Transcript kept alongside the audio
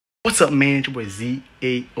What's up, man? It's your boy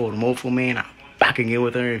Z8 or the Mofo Man. I'm back again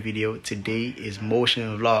with another video. Today is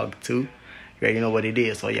motion vlog 2. You already know what it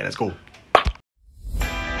is, so yeah, let's go.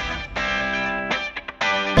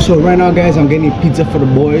 So right now, guys, I'm getting pizza for the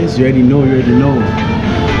boys. You already know.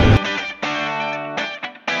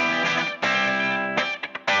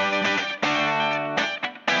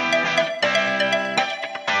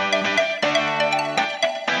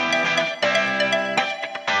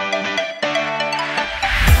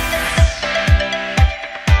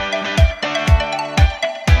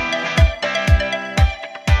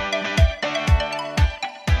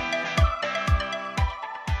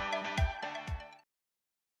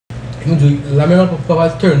 La même pour pas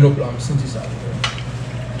turn up là, je senti ça.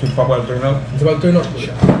 Tu ne peux pas le turn up? Tu vas le turn up?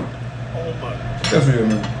 Qu'est-ce que tu veux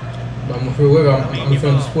même? Bah, mon frère, ouais, on fait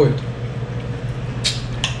un sport.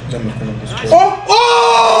 J'aime le faire du sport.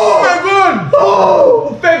 Oh my god!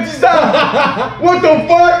 Oh! Fait ça! What the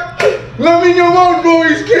fuck? Let me know how bro,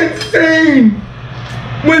 he's insane!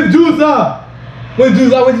 When do that? When you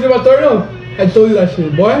never turn up? I told you that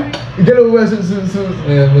shit, boy. Get away, so.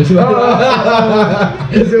 Yeah, but she bro.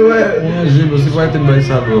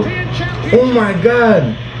 Oh my god!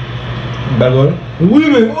 Bad one? Oui,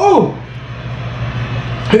 mais oh!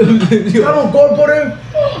 I don't go for them.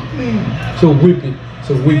 Fuck me. So whip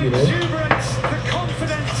it, man.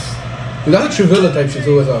 That's a Trivella type shit,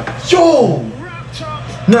 so ça. Yo!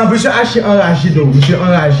 Non, mais je suis assez enragé, donc. Je suis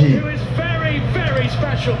enragé. Very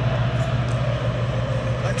special.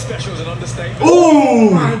 That special is an understatement. Oh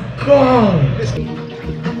my god!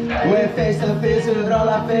 We're face to face with all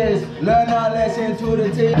our fears. Learn our lesson to the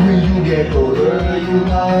table. When you get older, you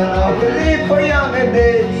know I believe for younger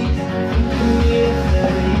days.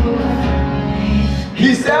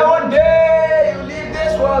 He said one day you leave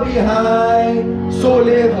this world behind. So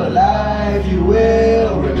live a life you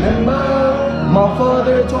will remember. My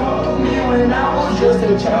father told me when I was just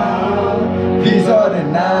a child. These are the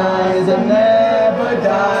nights that never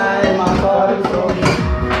die. My father told me.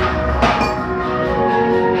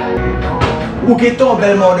 Ou que ton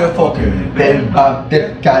bel motherfucker. Belle bague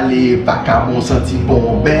tête calée, pas qu'à mon senti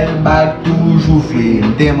bon. Belle bague toujours fait,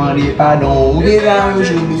 demandez pardon. Ou que là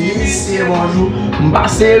je me dis c'est bonjour,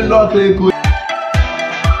 m'passe l'autre les couilles.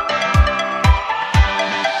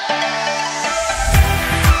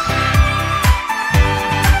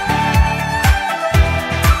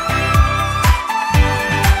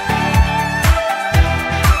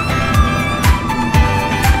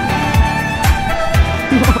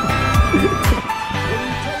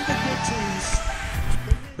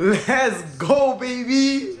 Let's go,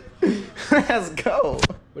 baby. Let's go.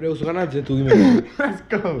 Let's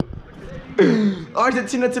go.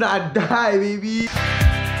 Argentina till I die, baby.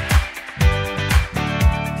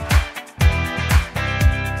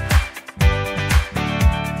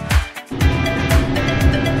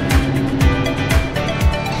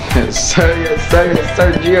 Yes, sir,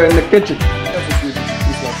 Gio in the kitchen.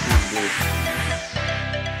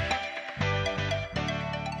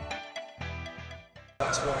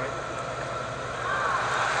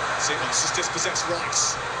 This is dispossessed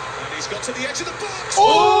Rice, and he's got to the edge of the box.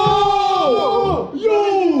 Oh!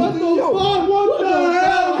 Yo! What the fuck? What the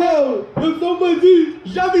hell? If somebody,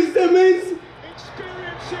 Javi Simmons.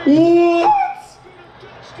 What?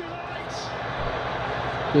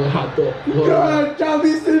 God,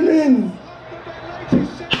 Javi Simmons.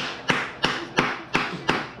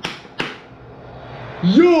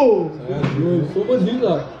 Yo!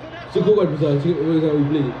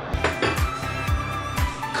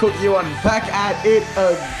 Cookie one back at it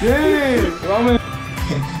again.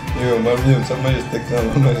 Yo, mami, sama just take time,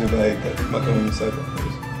 mama just like that. Makan mo sa ba?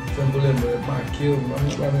 Sembulan my kill, man,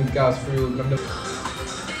 gas free. What the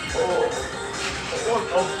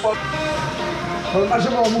fuck? Mas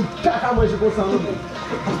chama um taca a mãe de coçando.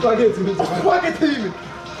 Espaguete, espaguete.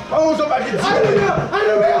 Vamos espaguete. Ai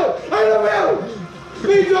no meu.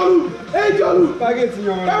 Vem Jolu. Espaguete,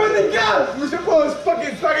 meu mano. Tá vendo gas? Você pôr fucking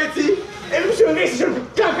espaguete. Ele me chama nesse jogo,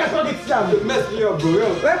 caca espaguete, sabe? Mess me up,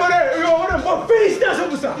 bro. Lembra, boa félicitação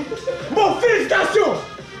pour ça. Boa félicitação.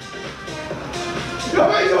 Yo,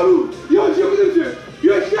 vai Jolu. Yo, je vous dis,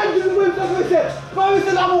 yo, chaque jour, vous me faites pas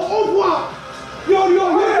laisser l'amour au revoir. Yo,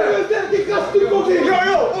 qui casse tout côté. Yo,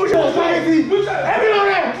 au jeu, spaghetti.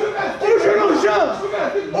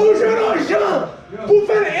 Au jeu, pour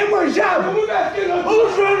faire immangeable. Au jeu,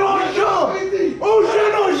 pour faire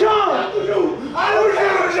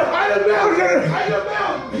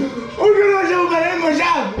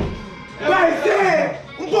immangeable. Vai ser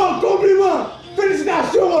bon compliment.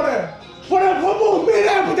 Félicitations, mon frère. Pour un bon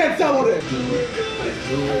milliard, peut-être ça, mon frère.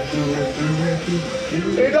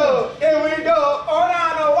 Here we go, on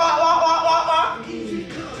a walk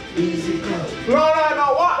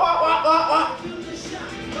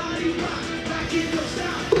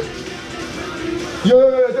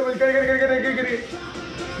Get it.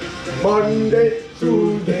 Monday,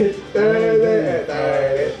 Tuesday, Thursday,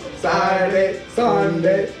 Friday, Saturday,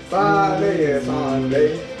 Sunday, Friday, and Sunday.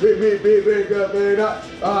 Wake up,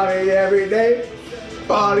 party every day.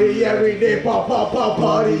 Party every day,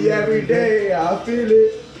 party every day. I feel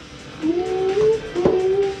it.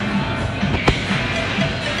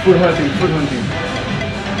 Food hunting.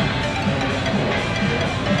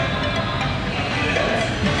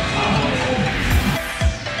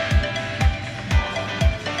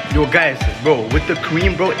 Yo guys, bro, with the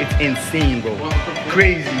cream, bro, it's insane, bro.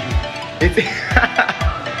 Crazy. It's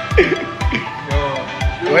Yo. Bom.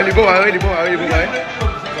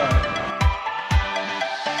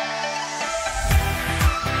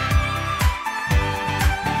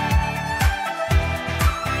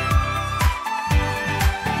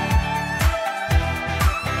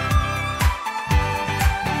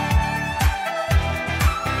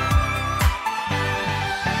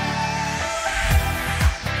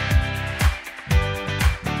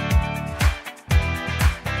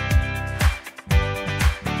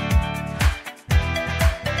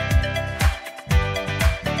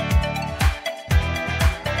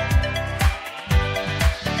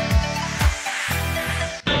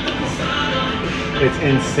 It's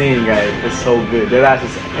insane, guys. It's so good. That ass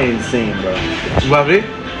is insane, bro. You have it?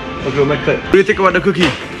 Okay, we'll make it. What do you think about the cookie?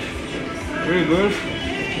 Very good.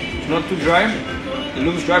 It's not too dry. It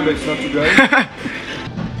looks dry, but it's not too dry.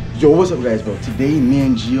 Yo, what's up, guys, bro? Today, me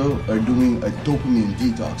and Gio are doing a dopamine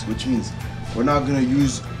detox, which means we're not gonna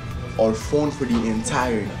use our phone for the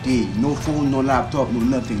entire day. No phone, no laptop, no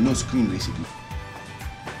nothing, no screen, basically.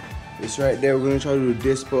 It's right there. We're gonna try to do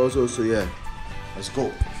this also. So yeah, let's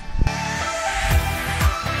go.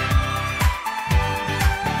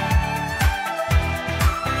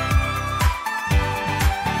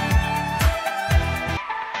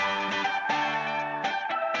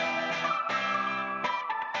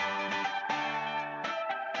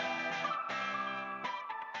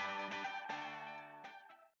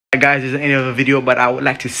 Guys, this is the end of the video, but I would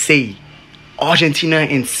like to say Argentina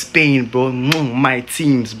and Spain, bro, my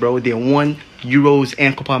teams, bro, they won Euros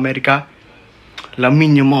and Copa America.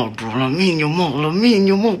 Lamine Yamal, bro, Lamine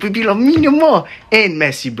Yamal, baby, Lamine Yamal, and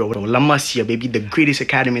Messi, bro, La Masia, baby, the greatest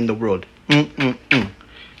academy in the world.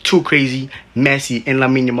 Too crazy. Messi and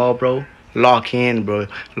Lamine Yamal, bro, lock in, bro,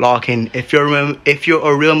 lock in. If you're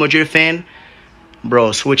a Real Madrid fan,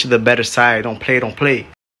 bro, switch to the better side. Don't play.